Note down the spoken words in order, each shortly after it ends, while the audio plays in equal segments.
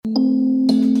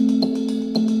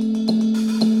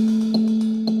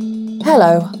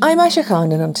Hello, I'm Aisha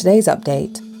Khan, and on today's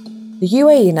update, the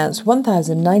UAE announced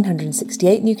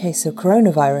 1,968 new cases of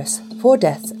coronavirus, 4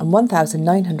 deaths and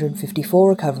 1,954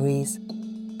 recoveries.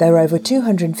 There were over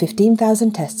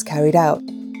 215,000 tests carried out.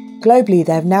 Globally,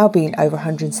 there have now been over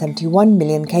 171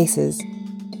 million cases.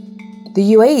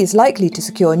 The UAE is likely to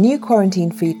secure new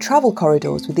quarantine-free travel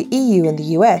corridors with the EU and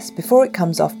the US before it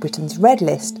comes off Britain's red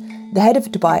list, the head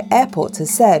of Dubai Airports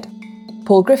has said.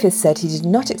 Paul Griffiths said he did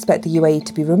not expect the UAE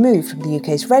to be removed from the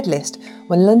UK's red list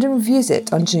when London reviews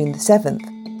it on June the 7th.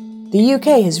 The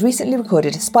UK has recently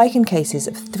recorded a spike in cases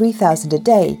of 3,000 a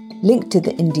day linked to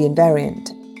the Indian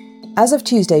variant. As of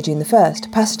Tuesday, June the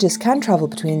 1st, passengers can travel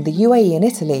between the UAE and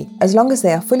Italy as long as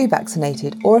they are fully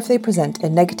vaccinated or if they present a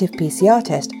negative PCR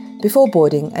test before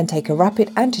boarding and take a rapid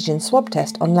antigen swab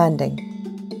test on landing.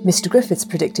 Mr. Griffiths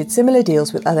predicted similar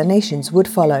deals with other nations would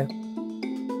follow.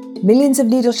 Millions of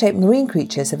needle-shaped marine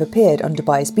creatures have appeared on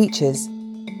Dubai's beaches.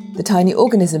 The tiny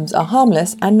organisms are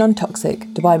harmless and non-toxic,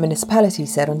 Dubai municipality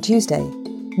said on Tuesday.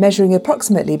 Measuring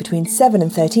approximately between 7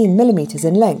 and 13 millimetres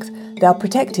in length, they are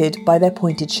protected by their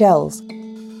pointed shells.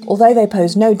 Although they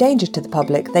pose no danger to the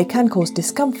public, they can cause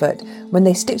discomfort when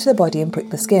they stick to the body and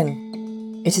prick the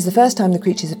skin. It is the first time the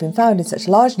creatures have been found in such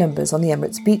large numbers on the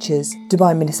Emirates beaches,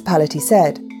 Dubai municipality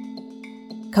said.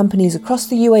 Companies across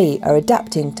the UAE are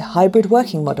adapting to hybrid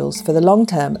working models for the long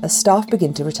term as staff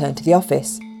begin to return to the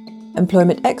office.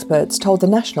 Employment experts told The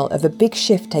National of a big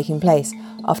shift taking place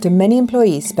after many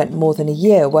employees spent more than a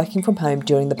year working from home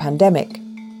during the pandemic.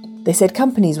 They said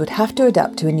companies would have to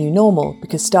adapt to a new normal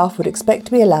because staff would expect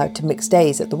to be allowed to mix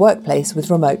days at the workplace with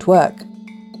remote work.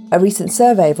 A recent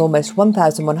survey of almost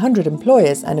 1,100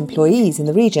 employers and employees in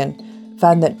the region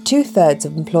found that 2/3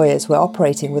 of employers were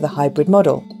operating with a hybrid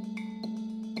model.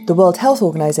 The World Health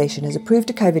Organization has approved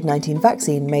a COVID-19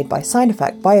 vaccine made by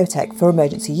Sinovac Biotech for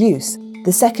emergency use,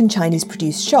 the second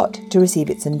Chinese-produced shot to receive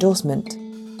its endorsement.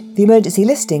 The emergency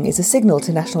listing is a signal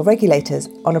to national regulators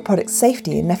on a product's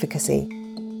safety and efficacy.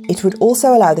 It would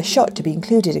also allow the shot to be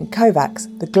included in COVAX,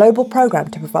 the global program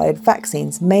to provide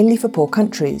vaccines mainly for poor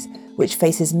countries, which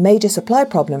faces major supply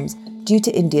problems due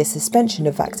to India's suspension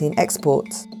of vaccine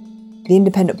exports. The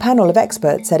independent panel of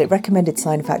experts said it recommended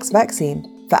Sinovac's vaccine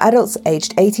for adults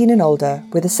aged 18 and older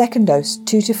with a second dose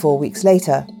 2 to 4 weeks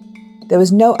later. There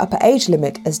was no upper age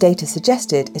limit as data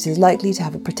suggested it is likely to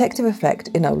have a protective effect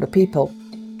in older people.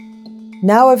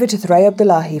 Now over to Thray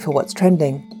Abdullahi for what's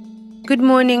trending. Good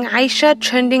morning, Aisha.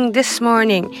 Trending this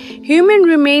morning. Human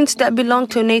remains that belong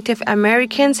to Native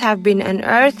Americans have been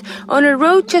unearthed on a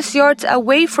road just yards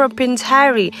away from Prince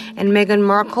Harry and Meghan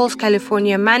Markle's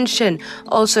California mansion.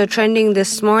 Also trending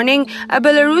this morning, a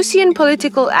Belarusian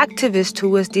political activist who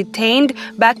was detained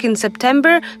back in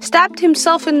September stabbed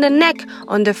himself in the neck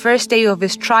on the first day of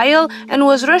his trial and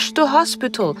was rushed to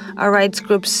hospital, a rights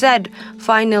group said.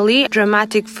 Finally,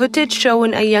 dramatic footage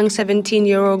showing a young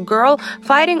 17-year-old girl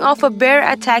fighting off a bear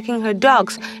attacking her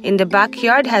dogs in the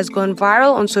backyard has gone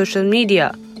viral on social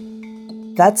media.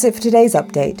 That's it for today's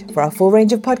update. For our full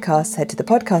range of podcasts, head to the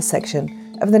podcast section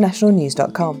of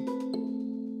thenationalnews.com.